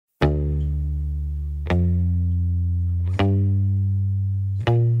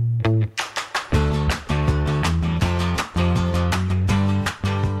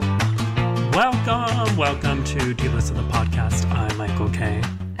welcome to D-List of the podcast. I'm Michael K.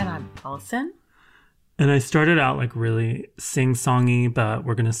 And I'm Allison. And I started out like really sing-songy, but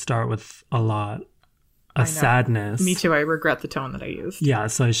we're going to start with a lot of sadness. Me too. I regret the tone that I used. Yeah,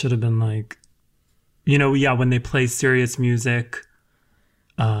 so I should have been like, when they play serious music,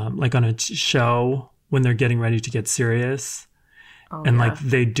 like on a show, when they're getting ready to get serious, like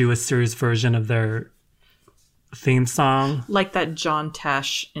they do a serious version of their theme song. Like that John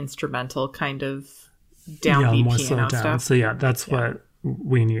Tesh instrumental kind of downbeat more piano slowed down. stuff. So that's what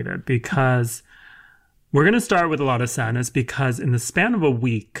we needed, because we're going to start with a lot of sadness, because in the span of a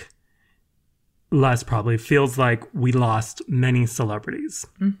week, less probably, feels like we lost many celebrities.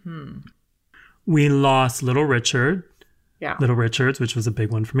 Mm-hmm. We lost Little Richard. Yeah. Little Richards, which was a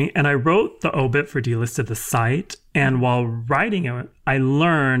big one for me. And I wrote the obit for D-Listed the site. And while writing it, I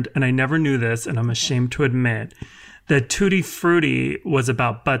learned, and I never knew this, and I'm ashamed to admit, that Tutti Frutti was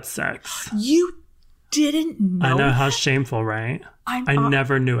about butt sex. You didn't know? I know, how shameful, right? I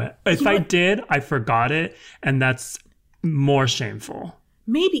never knew it. If I did, I forgot it. And that's more shameful.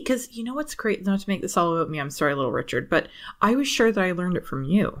 Maybe, because you know what's great? Not to make this all about me. I'm sorry, Little Richard. But I was sure that I learned it from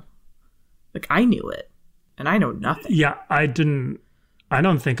you. Like, I knew it. And I know nothing. Yeah, I don't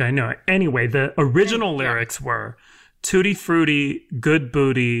think I know it. Anyway, the original lyrics were, Tutti Frutti, good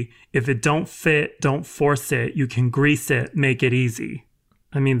booty. If it don't fit, don't force it. You can grease it, make it easy.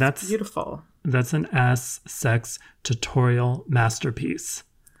 I mean, that's beautiful. That's an ass sex tutorial masterpiece.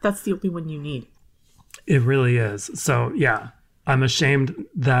 That's the only one you need. It really is. So, yeah, I'm ashamed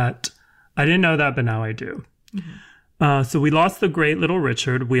that I didn't know that, but now I do. Mm-hmm. So we lost the great Little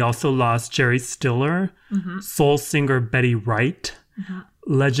Richard. We also lost Jerry Stiller, soul singer Betty Wright,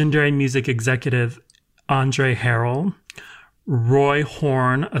 legendary music executive Andre Harrell, Roy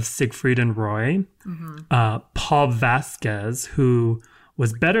Horn of Siegfried and Roy, Paul Vasquez, who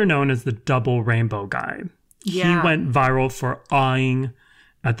was better known as the Double Rainbow Guy. Yeah. He went viral for awing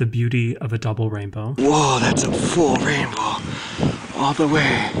at the beauty of a double rainbow. Whoa, that's a full rainbow all the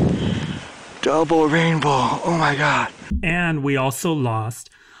way. Double rainbow. Oh my God. And we also lost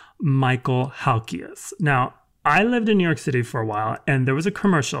Michael Halkias. Now, I lived in New York City for a while, and there was a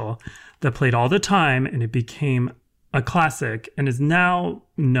commercial that played all the time, and it became a classic and is now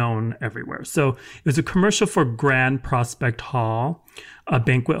known everywhere. So it was a commercial for Grand Prospect Hall, a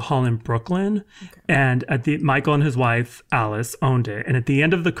banquet hall in Brooklyn. Okay. And Michael and his wife, Alice, owned it. And at the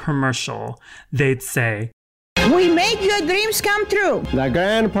end of the commercial, they'd say, "We make your dreams come true." The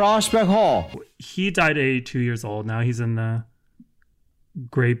Grand Prospect Hall. He died at 82 years old. Now he's in the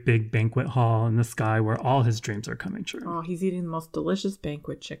great big banquet hall in the sky where all his dreams are coming true. Oh, he's eating the most delicious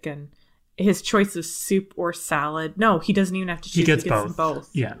banquet chicken. His choice of soup or salad. No, he doesn't even have to choose. He gets both.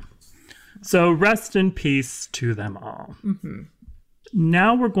 Yeah. So rest in peace to them all. Mm-hmm.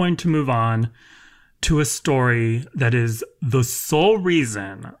 Now we're going to move on to a story that is the sole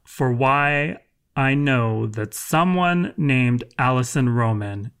reason for why I know that someone named Alison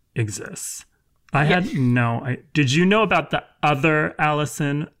Roman exists. Did you know about the other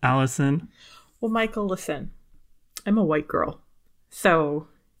Allison? Well, Michael, listen, I'm a white girl. So,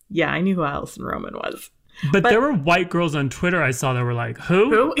 yeah, I knew who Alison Roman was. But there were white girls on Twitter I saw that were like,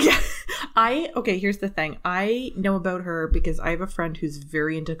 who? Yeah. Here's the thing. I know about her because I have a friend who's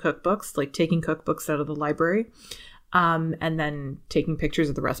very into cookbooks, like taking cookbooks out of the library. And then taking pictures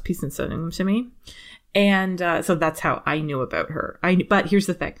of the recipes and sending them to me. And so that's how I knew about her. But here's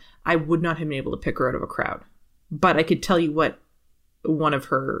the thing. I would not have been able to pick her out of a crowd. But I could tell you what one of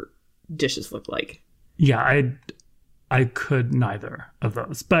her dishes looked like. Yeah, I could neither of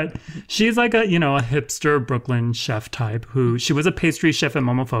those. But she's like a hipster Brooklyn chef type she was a pastry chef at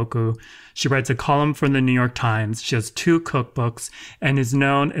Momofuku. She writes a column for the New York Times. She has 2 cookbooks and is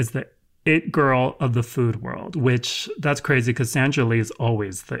known as the it girl of the food world, which that's crazy because Sandra Lee is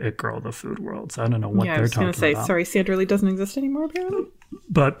always the it girl of the food world. So I don't know what they're talking about. I was going to say, sorry, Sandra Lee doesn't exist anymore, apparently.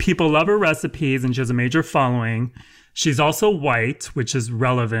 But people love her recipes and she has a major following. She's also white, which is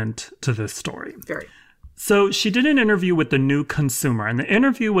relevant to this story. Very. So she did an interview with The New Consumer, and the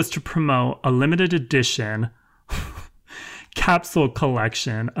interview was to promote a limited edition capsule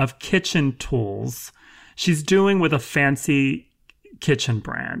collection of kitchen tools she's doing with a fancy kitchen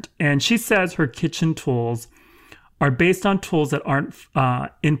brand. And she says her kitchen tools are based on tools that aren't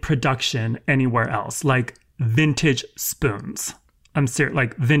in production anywhere else, like vintage spoons. I'm serious,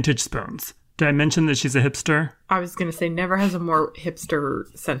 like vintage spoons. Did I mention that she's a hipster? I was going to say, never has a more hipster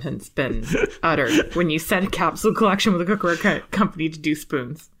sentence been uttered when you said a capsule collection with a cookware company to do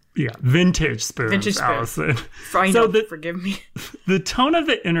spoons. Yeah, vintage spoons, Allison. Forgive me. The tone of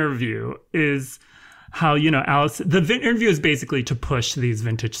the interview is how, you know, Allison, the interview is basically to push these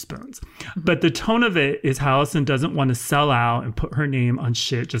vintage spoons. But the tone of it is how Allison doesn't want to sell out and put her name on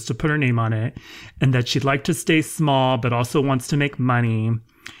shit just to put her name on it. And that she'd like to stay small, but also wants to make money.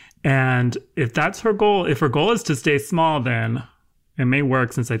 And if that's her goal, if her goal is to stay small, then it may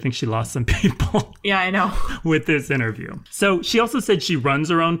work, since I think she lost some people. Yeah, I know. With this interview. So she also said she runs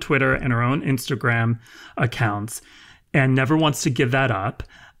her own Twitter and her own Instagram accounts and never wants to give that up.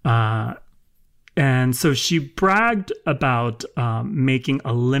 And so she bragged about making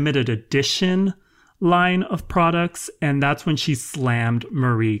a limited edition line of products. And that's when she slammed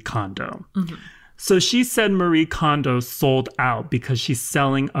Marie Kondo. Mm-hmm. So she said Marie Kondo sold out because she's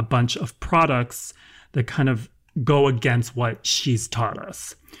selling a bunch of products that kind of go against what she's taught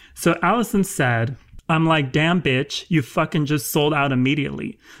us. So Allison said, I'm like, damn bitch, you fucking just sold out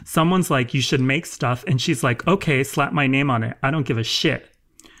immediately. Someone's like, you should make stuff. And she's like, okay, slap my name on it. I don't give a shit.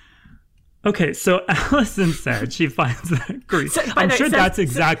 Okay, so Allison said she finds that great. I'm sure that's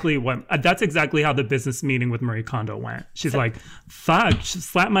exactly how the business meeting with Marie Kondo went. She's like, fuck,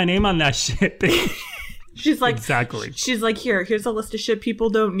 slap my name on that shit, bitch. She's like, exactly. She's like, here's a list of shit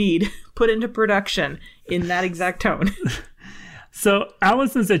people don't need. Put into production in that exact tone. So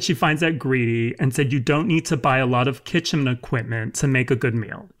Allison said she finds that greedy and said you don't need to buy a lot of kitchen equipment to make a good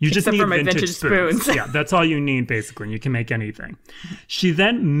meal. You just need vintage spoons. Yeah, that's all you need, basically, and you can make anything. She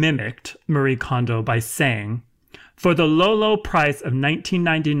then mimicked Marie Kondo by saying, for the low, low price of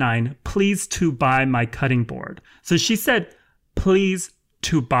 $19.99, please to buy my cutting board. So she said, please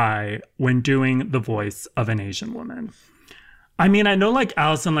to buy when doing the voice of an Asian woman. I mean, I know like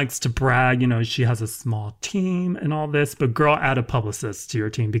Allison likes to brag, you know, she has a small team and all this, but girl, add a publicist to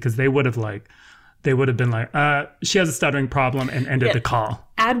your team, because they would have been like, she has a stuttering problem and ended the call.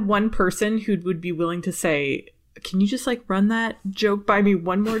 Add one person who would be willing to say, can you just like run that joke by me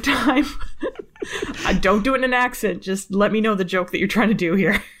one more time? Don't do it in an accent. Just let me know the joke that you're trying to do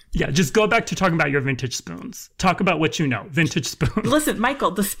here. Yeah, just go back to talking about your vintage spoons. Talk about what you know, vintage spoons. Listen,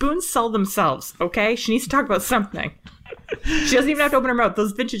 Michael, the spoons sell themselves, okay? She needs to talk about something. She doesn't even have to open her mouth.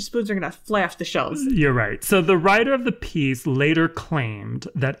 Those vintage spoons are going to fly off the shelves. You're right. So the writer of the piece later claimed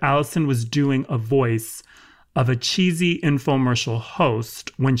that Allison was doing a voice of a cheesy infomercial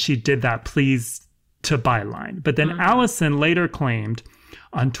host when she did that please to buy line. But then Allison later claimed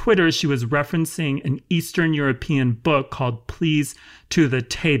on Twitter she was referencing an Eastern European book called Please to the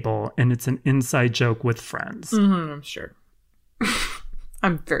Table, and it's an inside joke with friends. I'm sure.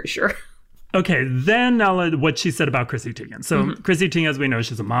 I'm very sure. Okay, then now what she said about Chrissy Teigen. So Chrissy Teigen, as we know,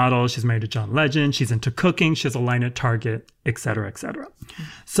 she's a model. She's married to John Legend. She's into cooking. She has a line at Target, et cetera, et cetera.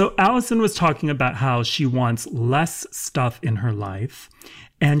 So Allison was talking about how she wants less stuff in her life,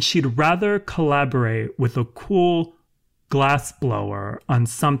 and she'd rather collaborate with a cool glass blower on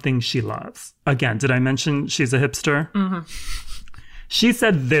something she loves. Again, did I mention she's a hipster? She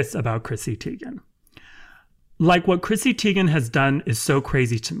said this about Chrissy Teigen. Like, what Chrissy Teigen has done is so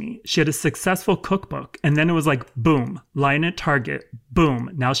crazy to me. She had a successful cookbook, and then it was like, boom, line at Target, boom.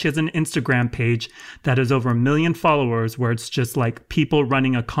 Now she has an Instagram page that has over 1 million followers where it's just like people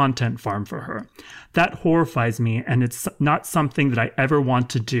running a content farm for her. That horrifies me, and it's not something that I ever want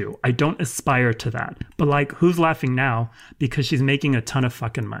to do. I don't aspire to that. But like, who's laughing now? Because she's making a ton of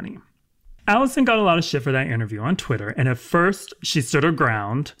fucking money. Allison got a lot of shit for that interview on Twitter, and at first she stood her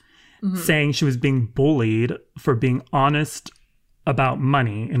ground, saying she was being bullied for being honest about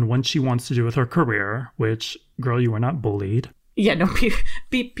money and what she wants to do with her career, which, girl, you were not bullied. Yeah, no,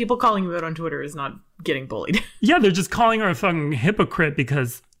 people calling you out on Twitter is not getting bullied. Yeah, they're just calling her a fucking hypocrite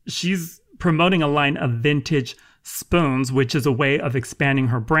because she's promoting a line of vintage spoons, which is a way of expanding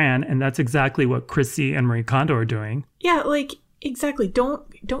her brand, and that's exactly what Chrissy and Marie Kondo are doing. Yeah, like, exactly. Don't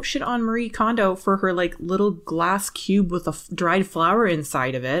shit on Marie Kondo for her, like, little glass cube with a dried flower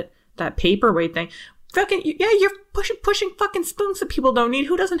inside of it. That paperweight thing. Fucking, yeah, you're pushing fucking spoons that people don't need.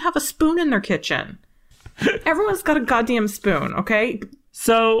 Who doesn't have a spoon in their kitchen? Everyone's got a goddamn spoon, okay?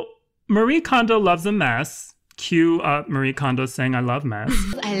 So, Marie Kondo loves a mess. Cue Marie Kondo saying, I love mess.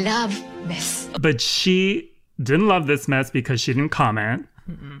 I love mess. But she didn't love this mess because she didn't comment.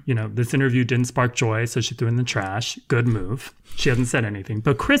 You know, this interview didn't spark joy, so she threw it in the trash. Good move. She hasn't said anything.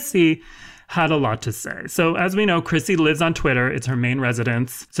 But Chrissy had a lot to say. So as we know, Chrissy lives on Twitter. It's her main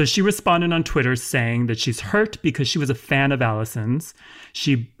residence. So she responded on Twitter saying that she's hurt because she was a fan of Allison's.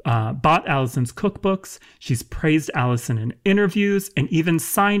 She bought Allison's cookbooks. She's praised Allison in interviews and even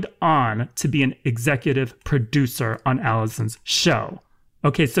signed on to be an executive producer on Allison's show.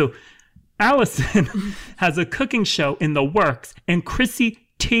 Okay, so Allison has a cooking show in the works, and Chrissy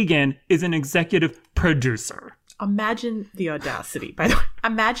Teigen is an executive producer. Imagine the audacity, by the way.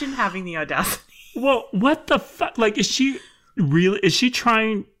 Imagine having the audacity Well, what the fuck? Like, is she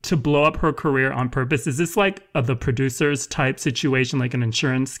trying to blow up her career on purpose? Is this like the producers type situation, like an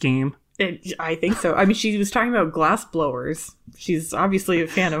insurance scheme? I think so. I mean, she was talking about glass blowers. She's obviously a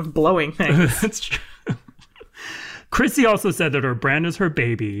fan of blowing things. That's true. Chrissy also said that her brand is her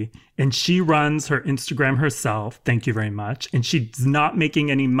baby and she runs her Instagram herself. Thank you very much. And she's not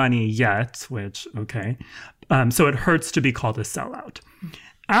making any money yet, which, okay. So it hurts to be called a sellout.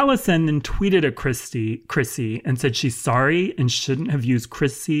 Allison then tweeted at Chrissy and said she's sorry and shouldn't have used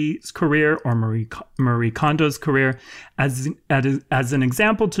Chrissy's career or Marie Kondo's career as an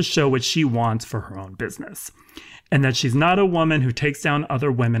example to show what she wants for her own business. And that she's not a woman who takes down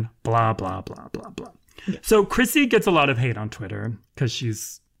other women, blah, blah, blah, blah, blah. Yeah. So Chrissy gets a lot of hate on Twitter because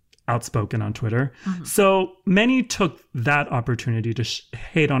she's outspoken on Twitter. Mm-hmm. So many took that opportunity to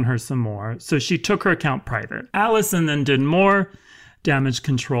hate on her some more. So she took her account private. Allison then did more damage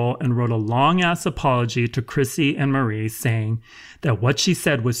control and wrote a long-ass apology to Chrissy and Marie saying that what she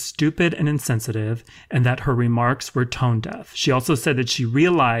said was stupid and insensitive and that her remarks were tone deaf. She also said that she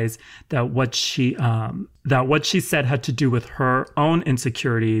realized that what she said had to do with her own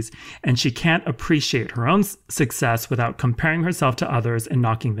insecurities and she can't appreciate her own success without comparing herself to others and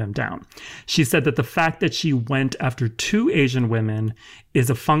knocking them down. She said that the fact that she went after 2 Asian women is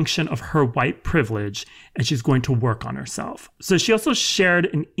a function of her white privilege and she's going to work on herself. So she also shared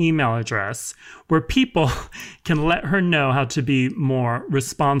an email address where people can let her know how to be more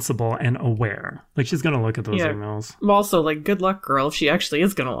responsible and aware. Like, she's going to look at those emails. Also, like, good luck, girl, if she actually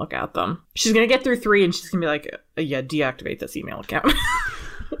is going to look at them. She's going to get through 3 and she's going to be like, yeah, deactivate this email account.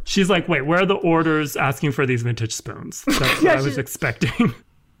 She's like, wait, where are the orders asking for these vintage spoons? That's what I was expecting.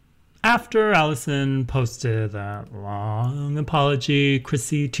 After Allison posted that long apology,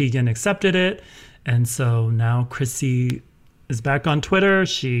 Chrissy Teigen accepted it. And so now Chrissy is back on Twitter.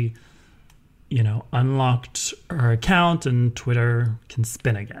 She, unlocked her account and Twitter can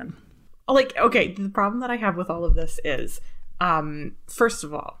spin again. Like, okay, the problem that I have with all of this is, first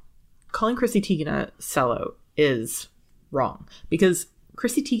of all, calling Chrissy Teigen a sellout is wrong. Because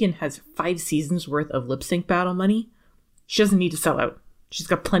Chrissy Teigen has 5 seasons worth of lip sync battle money. She doesn't need to sell out. She's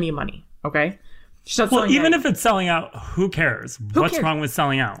got plenty of money, okay? She's not well, even if it's selling out, who cares? What's wrong with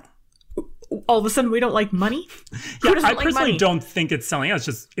selling out? All of a sudden, we don't like money? Yeah, I personally don't think it's selling out. It's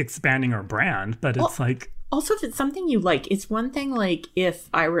just expanding our brand. But it's like... Also, if it's something you like, it's one thing like if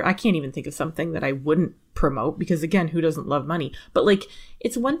I can't even think of something that I wouldn't promote because, again, who doesn't love money? But like,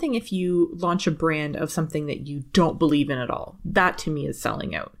 it's one thing if you launch a brand of something that you don't believe in at all. That to me is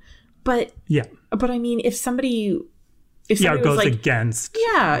selling out. But I mean, if somebody it goes like, against.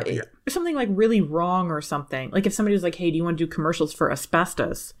 Yeah, something like really wrong or something. Like if somebody was like, hey, do you want to do commercials for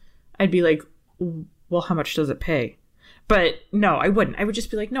asbestos? I'd be like, well, how much does it pay? But no, I wouldn't. I would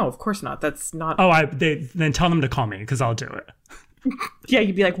just be like, no, of course not. That's not. Oh, then tell them to call me because I'll do it. Yeah,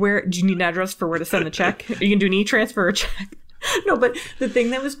 you'd be like, where do you need an address for where to send the check? You can do an e-transfer or check. No, but the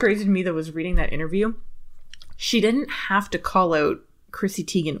thing that was crazy to me that was reading that interview, she didn't have to call out Chrissy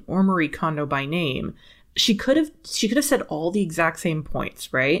Teigen or Marie Kondo by name. She could have said all the exact same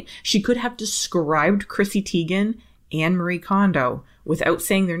points, right? She could have described Chrissy Teigen and Marie Kondo without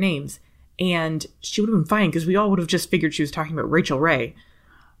saying their names, and she would have been fine because we all would have just figured she was talking about Rachel Ray.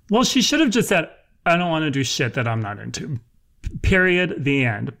 Well, she should have just said, I don't want to do shit that I'm not into. Period. The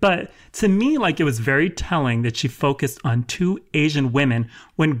end. But to me, like, it was very telling that she focused on 2 Asian women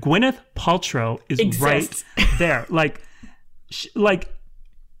when Gwyneth Paltrow is right there.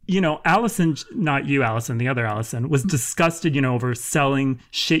 Allison, not you, Allison, the other Allison, was disgusted, over selling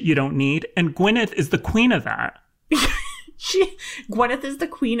shit you don't need. And Gwyneth is the queen of that. Gwyneth is the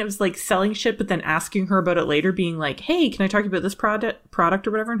queen of like selling shit, but then asking her about it later, being like, hey, can I talk to you about this product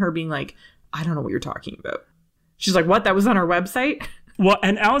or whatever? And her being like, I don't know what you're talking about. She's like, what? That was on our website? Well,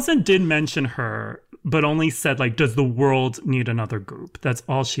 and Allison did mention her, but only said, like, does the world need another Goop? That's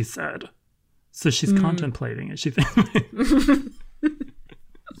all she said. So she's contemplating it. She thinks...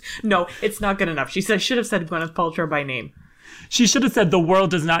 No, it's not good enough. She should have said Gwyneth Paltrow by name. She should have said the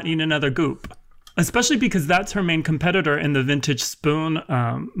world does not need another Goop. Especially because that's her main competitor in the vintage spoon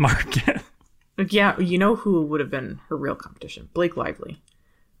market. Yeah, you know who would have been her real competition? Blake Lively.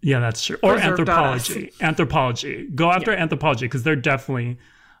 Yeah, that's true. Or Anthropology. Anthropology. Go after Anthropology because they're definitely,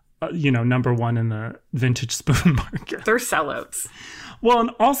 number 1 in the vintage spoon market. They're sellouts. Well,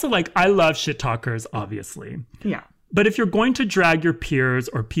 and also, like, I love shit talkers, obviously. Yeah. But if you're going to drag your peers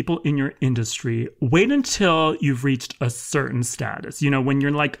or people in your industry, wait until you've reached a certain status. When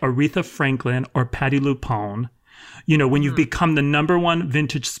you're like Aretha Franklin or Patti LuPone, when you've become the number 1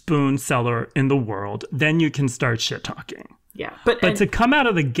 vintage spoon seller in the world, then you can start shit talking. Yeah. But to come out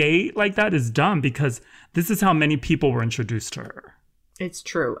of the gate like that is dumb because this is how many people were introduced to her. It's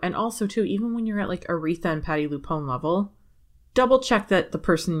true. And also, too, even when you're at like Aretha and Patti LuPone level, double check that the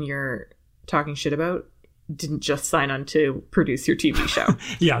person you're talking shit about didn't just sign on to produce your TV show.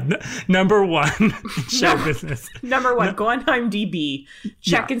 Yeah. Number one, show business. Number one, go on IMDb,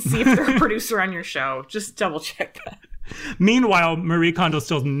 check and see if they're a producer on your show. Just double check that. Meanwhile, Marie Kondo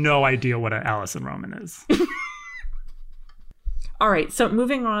still has no idea what an Allison Roman is. All right. So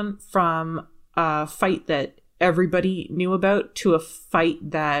moving on from a fight that everybody knew about to a fight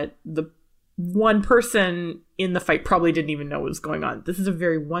that the one person in the fight probably didn't even know what was going on. This is a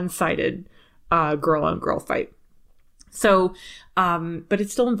very one-sided girl on girl fight. So, but it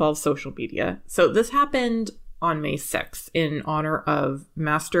still involves social media. So this happened on May 6th in honor of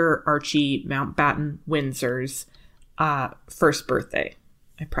Master Archie Mountbatten Windsor's first birthday.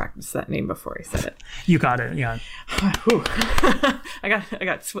 I practiced that name before I said it. You got it, yeah. I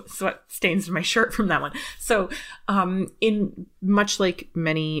got sweat stains in my shirt from that one. So, in much like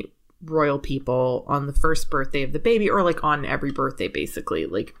many royal people, on the first birthday of the baby, or like on every birthday, basically,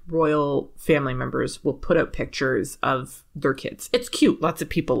 like royal family members will put out pictures of their kids. It's cute. Lots of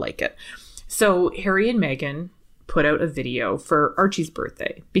people like it. So Harry and Meghan put out a video for Archie's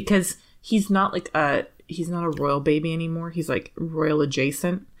birthday because he's not a royal baby anymore. He's like royal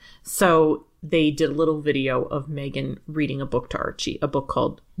adjacent. So they did a little video of Meghan reading a book to Archie, a book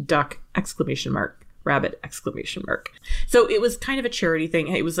called Duck! Rabbit! So it was kind of a charity thing.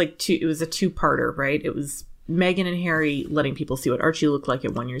 It was it was a two-parter, right? It was Meghan and Harry letting people see what Archie looked like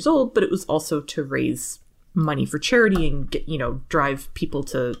at 1 year old, but it was also to raise money for charity and get, drive people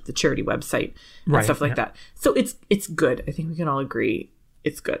to the charity website and stuff like that. So it's good. I think we can all agree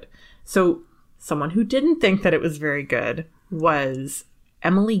it's good. So someone who didn't think that it was very good was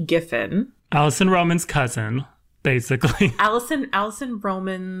Emily Giffin. Allison Roman's cousin, basically. Allison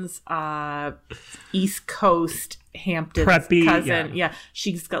Roman's East Coast Hamptons preppy cousin. Yeah,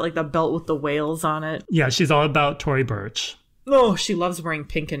 she's got like the belt with the whales on it. Yeah, she's all about Tory Burch. Oh, she loves wearing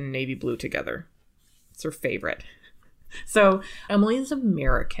pink and navy blue together. It's her favorite. So Emily is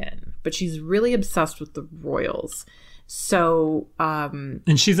American, but she's really obsessed with the royals. So,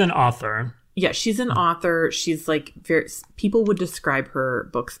 and she's an author. Yeah, she's an author. She's like people would describe her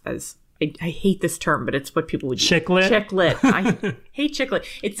books as, I hate this term, but it's what people would use. Chick lit? Chick lit. I hate chick lit.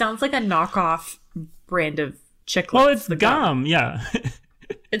 It sounds like a knockoff brand of chick lit. Well, it's gum. Yeah.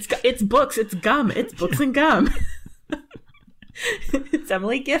 It's books. It's gum. It's books and gum. It's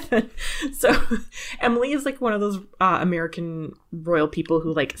Emily Giffin. So Emily is like one of those American royal people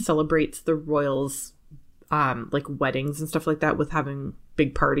who like celebrates the royals like weddings and stuff like that with having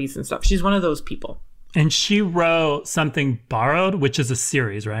big parties and stuff. She's one of those people. And she wrote Something Borrowed, which is a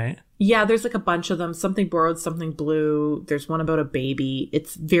series, right? Yeah, there's like a bunch of them. Something Borrowed, Something Blue. There's one about a baby.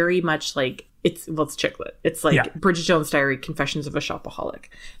 It's very much like, it's chick lit. It's like Bridget Jones' Diary, Confessions of a Shopaholic.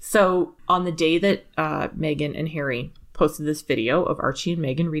 So on the day that Meghan and Harry posted this video of Archie and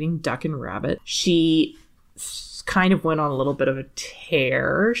Meghan reading Duck and Rabbit, she kind of went on a little bit of a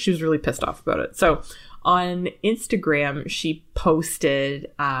tear. She was really pissed off about it. So on Instagram, she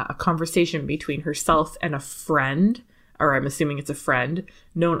posted a conversation between herself and a friend, or I'm assuming it's a friend,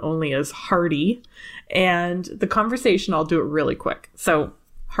 known only as Hardy. And the conversation, I'll do it really quick. So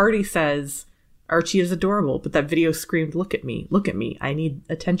Hardy says, Archie is adorable, but that video screamed, look at me, I need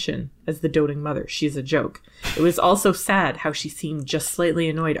attention as the doting mother. She's a joke. It was also sad how she seemed just slightly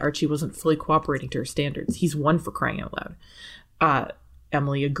annoyed Archie wasn't fully cooperating to her standards. He's one for crying out loud.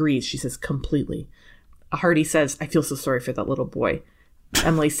 Emily agrees. She says, completely. Hardy says, I feel so sorry for that little boy.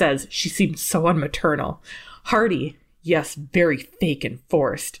 Emily says, she seemed so unmaternal. Hardy, yes, very fake and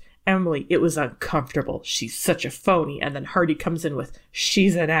forced. Emily, it was uncomfortable. She's such a phony. And then Hardy comes in with,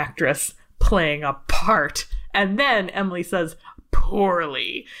 she's an actress playing a part. And then Emily says,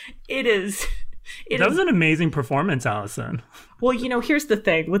 poorly. That was an amazing performance, Allison. Well, here's the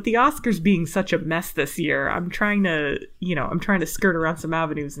thing. With the Oscars being such a mess this year, I'm trying to skirt around some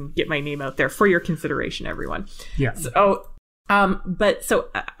avenues and get my name out there for your consideration, everyone. Yeah. So,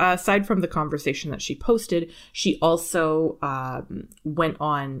 aside from the conversation that she posted, she also went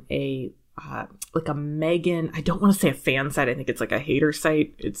on a Meghan, I don't want to say a fan site. I think it's like a hater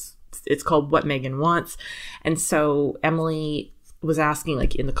site. It's called What Meghan Wants. And so Emily was asking,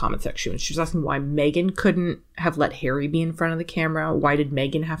 like, in the comment section, she was asking why Meghan couldn't have let Harry be in front of the camera. Why did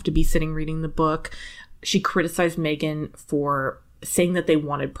Meghan have to be sitting reading the book? She criticized Meghan for saying that they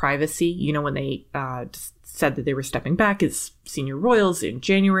wanted privacy. When they said that they were stepping back as senior royals in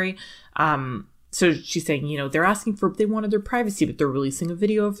January. So she's saying, they wanted their privacy, but they're releasing a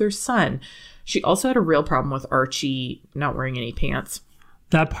video of their son. She also had a real problem with Archie not wearing any pants.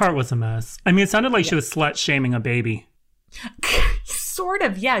 That part was a mess. I mean, it sounded like she was slut-shaming a baby. Sort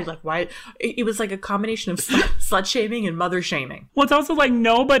of, yeah. Like, why? It was like a combination of slut-shaming and mother-shaming. Well, it's also like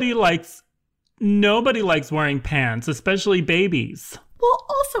nobody likes wearing pants, especially babies. Well,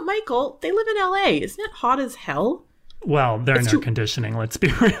 also, Michael, they live in LA. Isn't it hot as hell? Well, they're in air conditioning, let's be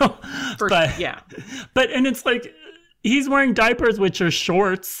real. And it's like, he's wearing diapers, which are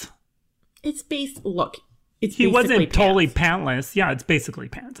shorts. He wasn't totally pantless. Yeah, it's basically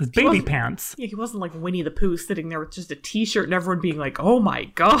pants. It's baby pants. Yeah, he wasn't like Winnie the Pooh sitting there with just a t-shirt and everyone being like, oh my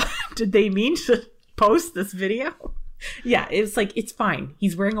God, did they mean to post this video? Yeah, it's like, it's fine.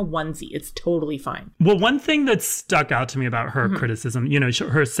 He's wearing a onesie. It's totally fine. Well, one thing that stuck out to me about her criticism,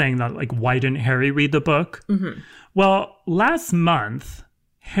 her saying that, like, why didn't Harry read the book? Mm-hmm. Well, last month,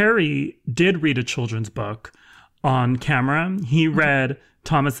 Harry did read a children's book on camera. He read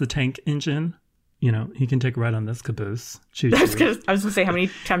Thomas the Tank Engine. He can take a ride on this caboose. I was going to say, how many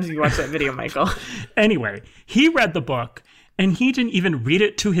times have you watched that video, Michael? Anyway, he read the book, and he didn't even read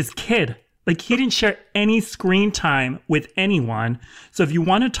it to his kid. Like, he didn't share any screen time with anyone. So if you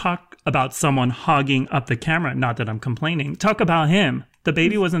want to talk about someone hogging up the camera, not that I'm complaining, talk about him. The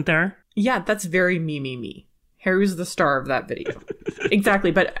baby wasn't there. Yeah, that's very me. Harry's the star of that video.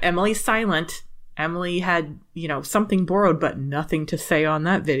 Exactly. But Emily's silent. Emily had, something borrowed, but nothing to say on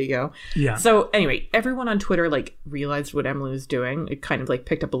that video. Yeah. So anyway, everyone on Twitter, realized what Emily was doing. It kind of,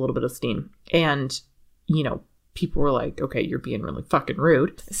 picked up a little bit of steam. And, people were like, okay, you're being really fucking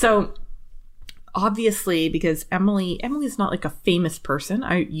rude. So obviously, because Emily's not like a famous person.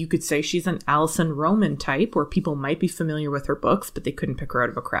 You could say she's an Alison Roman type where people might be familiar with her books, but they couldn't pick her out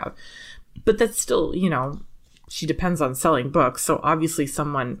of a crowd. But that's still, she depends on selling books. So obviously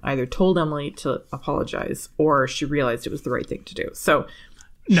someone either told Emily to apologize or she realized it was the right thing to do. So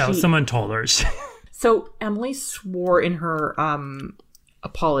someone told her. So Emily swore in her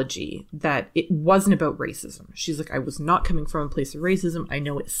apology that it wasn't about racism. She's like, I was not coming from a place of racism. I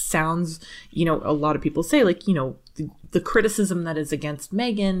know it sounds, a lot of people say the criticism that is against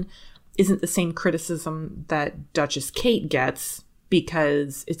Meghan isn't the same criticism that Duchess Kate gets,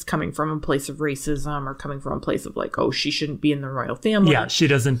 because it's coming from a place of racism or coming from a place of she shouldn't be in the royal family. Yeah, she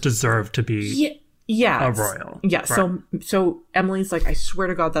doesn't deserve to be a royal. Yeah, right. So Emily's like, I swear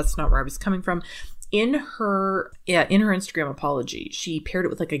to God, that's not where I was coming from. In her Instagram apology, she paired it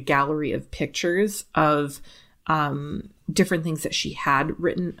with a gallery of pictures of different things that she had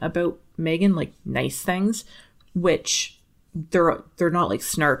written about Meghan, nice things, which they're not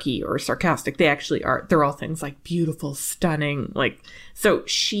snarky or sarcastic. They actually are. They're all things beautiful, stunning. So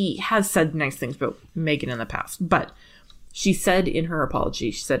she has said nice things about Meghan in the past, but she said in her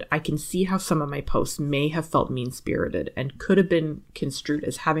apology, she said, I can see how some of my posts may have felt mean-spirited and could have been construed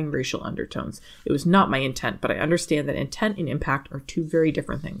as having racial undertones. It was not my intent, but I understand that intent and impact are two very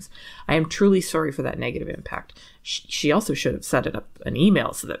different things. I am truly sorry for that negative impact. She also should have set it up an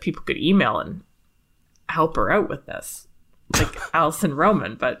email so that people could email and help her out with this. Alison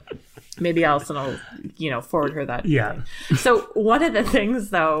Roman, but maybe Alison will, forward her that. Yeah. So one of the things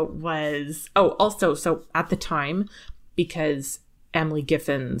though was, so at the time, because Emily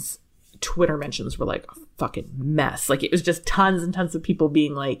Giffen's Twitter mentions were a fucking mess. It was just tons and tons of people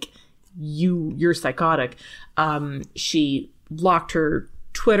being like, you're psychotic. She locked her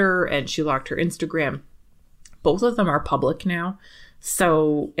Twitter and she locked her Instagram. Both of them are public now.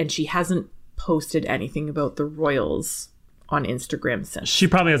 So, and she hasn't posted anything about the royals on Instagram since. She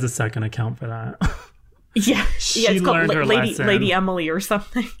probably has a second account for that. Yeah, it's called Lady Emily or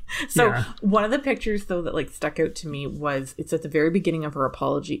something. So yeah. One of the pictures though that stuck out to me was, it's at the very beginning of her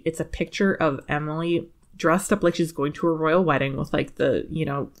apology. It's a picture of Emily dressed up like she's going to a royal wedding with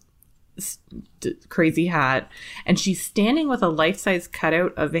the crazy hat, and she's standing with a life-size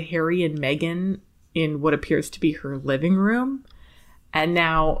cutout of Harry and Meghan in what appears to be her living room. And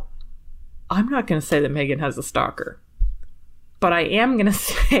now, I'm not going to say that Meghan has a stalker, but I am going to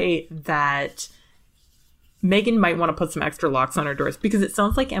say that Meghan might want to put some extra locks on her doors, because it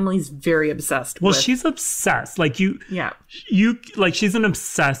sounds like Emily's very obsessed with... Well, she's obsessed. She's an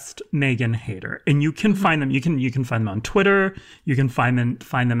obsessed Meghan hater, and you can find them. You can find them on Twitter. You can find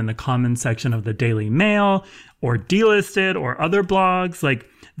them in the comments section of the Daily Mail or Delisted or other blogs.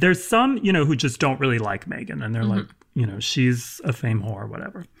 There's some, who just don't really like Meghan, and they're she's a fame whore or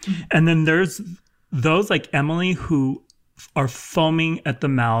whatever. Mm-hmm. And then there's those like Emily who are foaming at the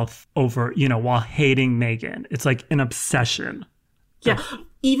mouth over, while hating Meghan. It's an obsession. Yeah.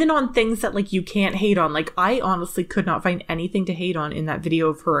 Even on things that you can't hate on. I honestly could not find anything to hate on in that video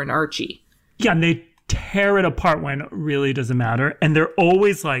of her and Archie. Yeah, and they tear it apart when it really doesn't matter. And they're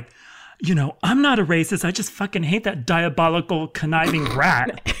always like, you know, I'm not a racist. I just fucking hate that diabolical, conniving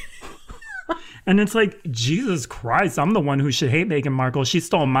rat. And it's like, Jesus Christ, I'm the one who should hate Meghan Markle. She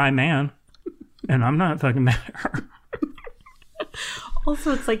stole my man. And I'm not fucking mad at her.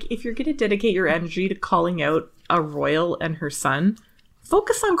 Also, it's like, if you're going to dedicate your energy to calling out a royal and her son,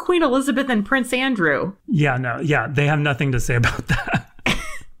 focus on Queen Elizabeth and Prince Andrew. Yeah, no, yeah, they have nothing to say about that.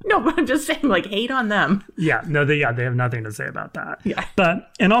 No, but I'm just saying, like, hate on them. Yeah, no, they have nothing to say about that. Yeah.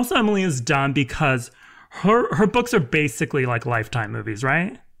 But, and also Emily is dumb because her books are basically like Lifetime movies,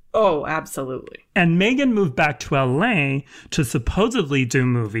 right? Oh, absolutely. And Meghan moved back to LA to supposedly do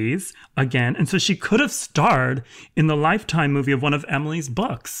movies again. And so she could have starred in the Lifetime movie of one of Emily's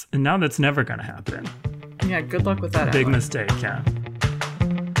books. And now that's never going to happen. Yeah, good luck with that. Big Emily. mistake, yeah.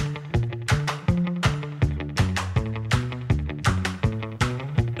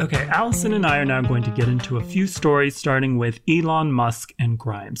 Okay, Allison and I are now going to get into a few stories, starting with Elon Musk and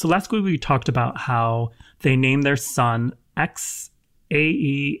Grimes. So last week we talked about how they named their son XAEA12,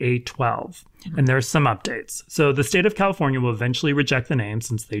 and there are some updates. So the state of California will eventually reject the name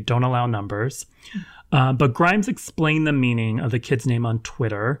since they don't allow numbers. But Grimes explained the meaning of the kid's name on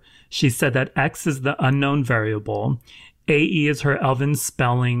Twitter. She said that X is the unknown variable, AE is her elven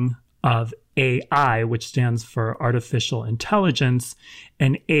spelling of AI, which stands for artificial intelligence,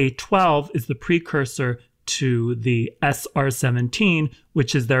 and A12 is the precursor to the SR-17,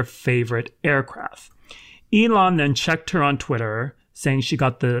 which is their favorite aircraft. Elon then checked her on Twitter, saying she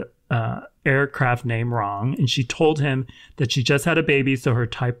got the aircraft name wrong, and she told him that she just had a baby, so her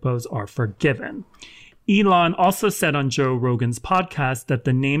typos are forgiven. Elon also said on Joe Rogan's podcast that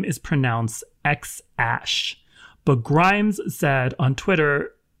the name is pronounced X-Ash, but Grimes said on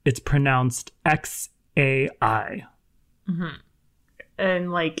Twitter it's pronounced XAI. Mm-hmm.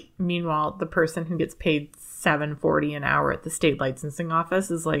 And, like, meanwhile, the person who gets paid $7.40 an hour at the state licensing office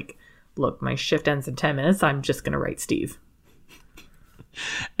is like, look, my shift ends in 10 minutes. I'm just going to write Steve.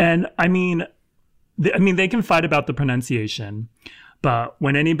 And I mean, they can fight about the pronunciation, but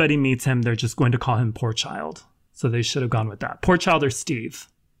when anybody meets him, they're just going to call him Poor Child. So they should have gone with that. Poor Child or Steve.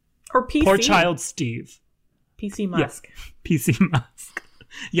 Or PC. Poor Child Steve. PC Musk. Yeah. PC Musk.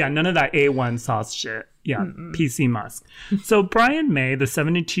 Yeah, none of that A1 sauce shit. Yeah, PC Musk. So Brian May, the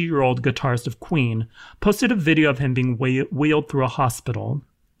 72-year-old guitarist of Queen, posted a video of him being wheeled through a hospital.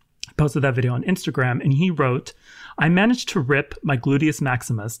 Posted that video on Instagram, and he wrote, "I managed to rip my gluteus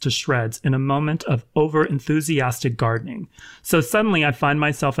maximus to shreds in a moment of over-enthusiastic gardening. So suddenly I find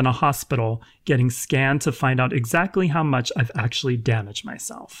myself in a hospital getting scanned to find out exactly how much I've actually damaged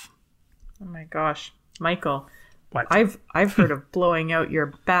myself." Oh my gosh. Michael, What? I've heard of blowing out your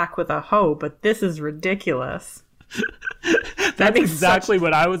back with a hoe, but this is ridiculous. That's exactly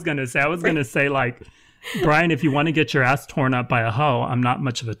what I was going to say. I was going to say, like, Brian, if you want to get your ass torn up by a hoe, I'm not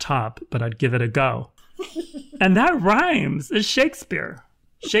much of a top, but I'd give it a go. And that rhymes. It's Shakespeare.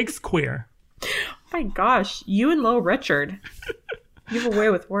 Shakespeare. Oh my gosh. You and Lil Richard. You have a way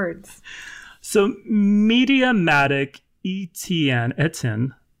with words. So Mediamatic Etienne.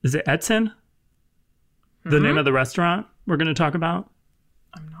 Is it Etienne? The name of the restaurant we're going to talk about?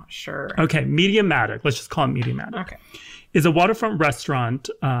 I'm not sure. Okay, Mediamatic. Let's just call it Mediamatic. Okay. Is a waterfront restaurant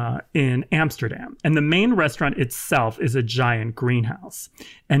in Amsterdam. And the main restaurant itself is a giant greenhouse.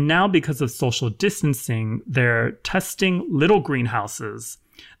 And now, because of social distancing, they're testing little greenhouses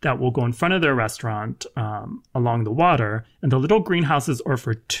that will go in front of their restaurant along the water. And the little greenhouses are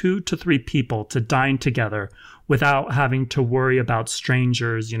for 2 to 3 people to dine together without having to worry about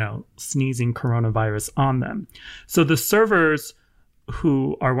strangers, sneezing coronavirus on them. So the servers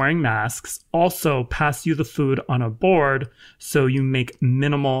who are wearing masks also pass you the food on a board so you make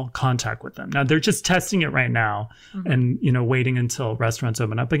minimal contact with them. Now they're just testing it right now and waiting until restaurants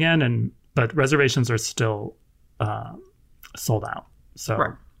open up again, but reservations are still sold out. So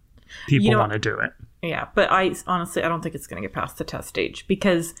right. People want to do it. Yeah, but I honestly don't think it's going to get past the test stage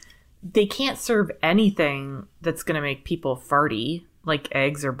because they can't serve anything that's going to make people farty, like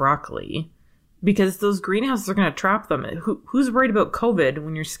eggs or broccoli. Because those greenhouses are going to trap them. Who's worried about COVID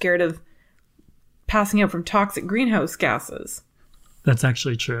when you're scared of passing out from toxic greenhouse gases? That's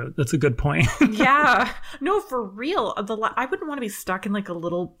actually true. That's a good point. Yeah. No, for real. I wouldn't want to be stuck in like a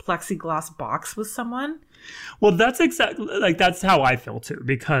little plexiglass box with someone. Well, that's exactly that's how I feel too.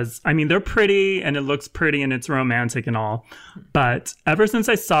 Because they're pretty and it looks pretty and it's romantic and all. But ever since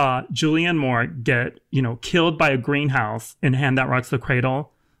I saw Julianne Moore get, killed by a greenhouse in Hand That Rocks the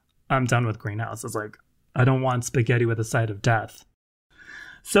Cradle, I'm done with greenhouses. Like, I don't want spaghetti with a side of death.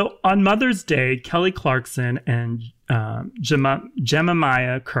 So on Mother's Day, Kelly Clarkson and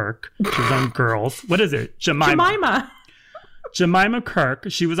Jemima Kirk, she was on Girls. What is it? Jemima Kirk,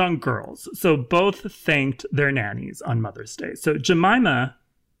 she was on Girls. So both thanked their nannies on Mother's Day. So Jemima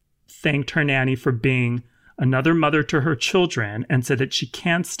thanked her nanny for being another mother to her children and said that she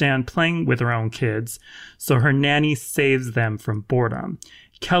can't stand playing with her own kids, so her nanny saves them from boredom.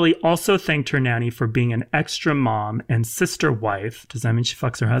 Kelly also thanked her nanny for being an extra mom and sister wife. Does that mean she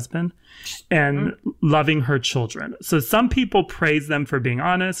fucks her husband? And loving her children. So some people praise them for being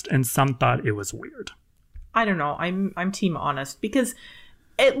honest, and some thought it was weird. I don't know. I'm team honest, because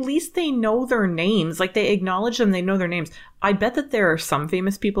at least they know their names. Like, they acknowledge them, they know their names. I bet that there are some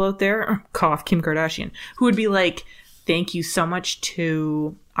famous people out there, cough, Kim Kardashian, who would be like, thank you so much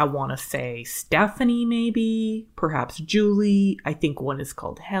to, I want to say Stephanie, maybe, perhaps Julie. I think one is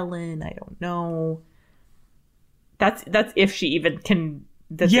called Helen. I don't know. That's if she even can.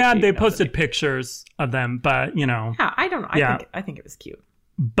 Yeah, they posted pictures of them, but Yeah, I don't know. I think it was cute.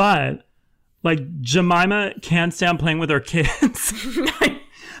 But like, Jemima can't stand playing with her kids.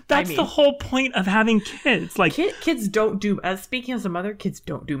 That's the whole point of having kids. Like, kids don't do, speaking as a mother, kids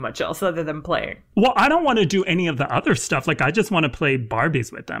don't do much else other than playing. Well, I don't want to do any of the other stuff. Like, I just want to play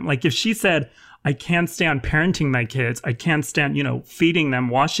Barbies with them. Like, if she said, I can't stand parenting my kids, I can't stand, feeding them,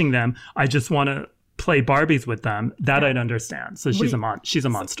 washing them, I just want to play Barbies with them, that I'd understand. So she's a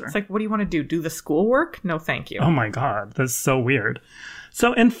monster. It's like, what do you want to do? Do the schoolwork? No, thank you. Oh my God, that's so weird.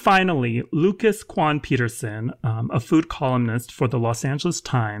 So, and finally, Lucas Quan Peterson, a food columnist for the Los Angeles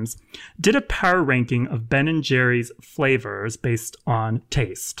Times, did a power ranking of Ben & Jerry's flavors based on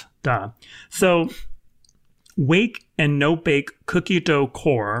taste. Duh. So, Wake and No Bake Cookie Dough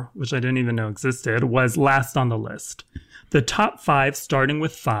Core, which I didn't even know existed, was last on the list. The top 5, starting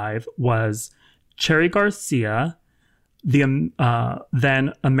with 5, was Cherry Garcia, then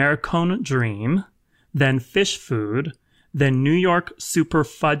Americone Dream, then Fish Food, then New York Super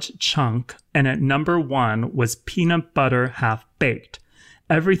Fudge Chunk, and at number 1 was Peanut Butter Half Baked.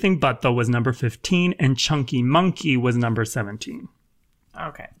 Everything But, though, was number 15, and Chunky Monkey was number 17.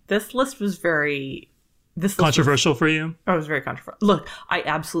 Okay. This list was very... Controversial for you? Oh, it was very controversial. Look, I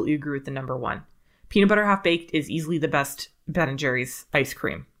absolutely agree with the number 1. Peanut Butter Half Baked is easily the best Ben & Jerry's ice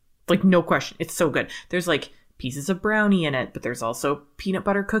cream. Like, no question. It's so good. There's, like, pieces of brownie in it, but there's also peanut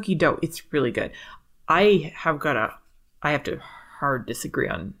butter cookie dough. It's really good. I have to hard disagree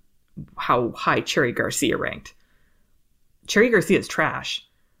on how high Cherry Garcia ranked. Cherry Garcia is trash.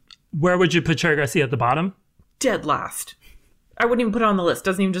 Where would you put Cherry Garcia, at the bottom? Dead last. I wouldn't even put it on the list.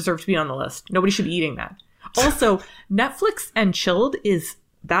 Doesn't even deserve to be on the list. Nobody should be eating that. Also, Netflix and Chilled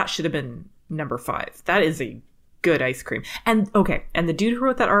that should have been number 5. That is a good ice cream. And the dude who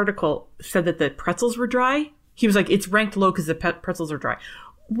wrote that article said that the pretzels were dry. He was like, it's ranked low because the pretzels are dry.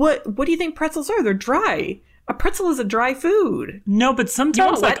 What do you think pretzels are? They're dry. A pretzel is a dry food. No, but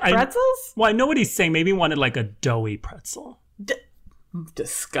sometimes pretzels? Well, I know what he's saying. Maybe he wanted like a doughy pretzel.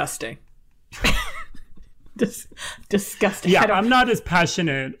 Disgusting. Disgusting. Yeah, I'm not as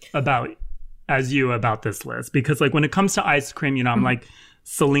passionate as you about this list, because like when it comes to ice cream, I'm like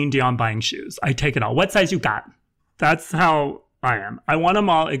Celine Dion buying shoes. I take it all. What size you got? That's how I am. I want them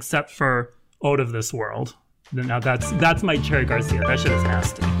all except for Out of This World. Now that's my Cherry Garcia. That shit is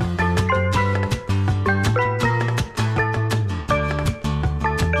nasty.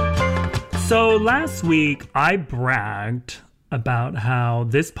 So last week, I bragged about how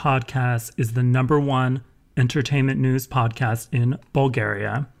this podcast is the number 1 entertainment news podcast in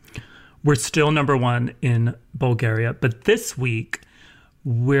Bulgaria. We're still number 1 in Bulgaria, but this week,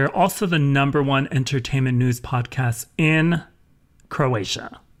 we're also the number 1 entertainment news podcast in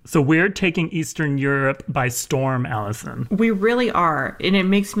Croatia. So we're taking Eastern Europe by storm, Allison. We really are. And it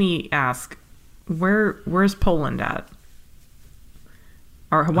makes me ask, where's Poland at?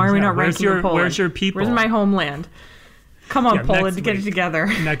 Or why are we not ranking Poland? Where's your people? Where's my homeland? Come on, Poland, get it together.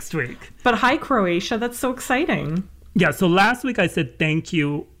 Next week. But hi, Croatia. That's so exciting. Yeah, so last week I said thank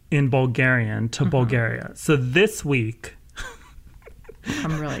you in Bulgarian to Bulgaria. So this week...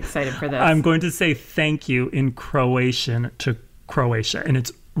 I'm really excited for this. I'm going to say thank you in Croatian to Croatia.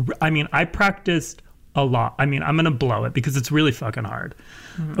 And I practiced a lot. I'm going to blow it because it's really fucking hard.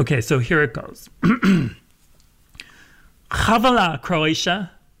 Okay, so here it goes. Hvala,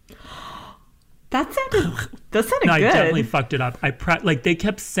 Croatia. That sounded good. No, I definitely fucked it up. They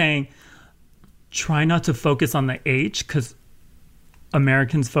kept saying, try not to focus on the H, because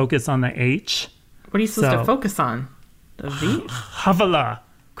Americans focus on the H. What are you supposed to focus on? The V? Hvala,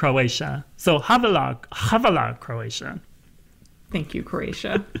 Croatia. So Hvala, Croatia. Thank you,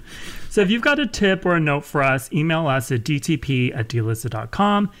 Croatia. So if you've got a tip or a note for us, email us at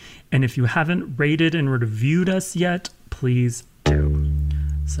dtp@delista.com. And if you haven't rated and reviewed us yet, please do.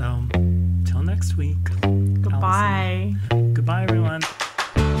 So till next week. Goodbye. Allison. Goodbye, everyone.